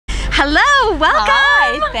Hello, welcome.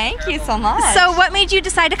 Hi, thank you so much. So what made you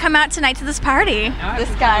decide to come out tonight to this party? This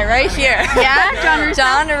guy right here. Yeah, John Russo?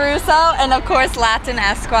 John Russo, and of course Latin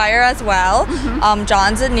Esquire as well.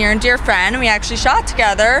 John's a near and dear friend. We actually shot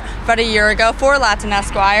together about a year ago for Latin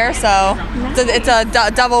Esquire, so it's a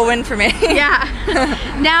double win for me. Yeah.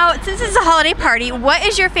 Now, since it's a holiday party, what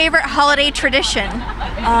is your favorite holiday tradition?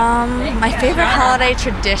 My favorite holiday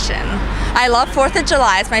tradition. I love 4th of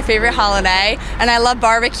July. It's my favorite holiday, and I love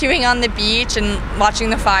barbecuing on the beach and watching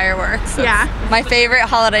the fireworks. Yeah. My favorite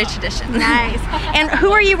holiday tradition. Nice. And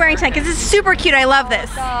who are you wearing tonight? Because it's super cute. I love this.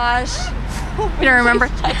 Gosh. You don't remember?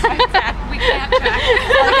 We can't track.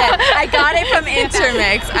 Okay, I got it from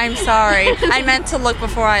Intermix. I'm sorry. I meant to look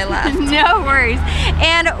before I left. No worries.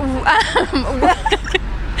 And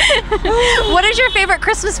what is your favorite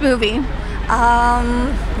Christmas movie?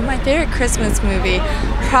 My favorite Christmas movie,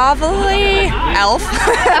 probably Elf.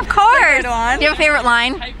 Of course. Good one. Do you have a favorite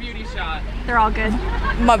line? Tight beauty shot. They're all good.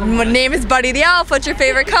 My name is Buddy the Elf. What's your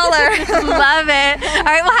favorite color? Love it. All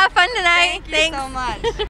right, well, have fun tonight. Thank you so much.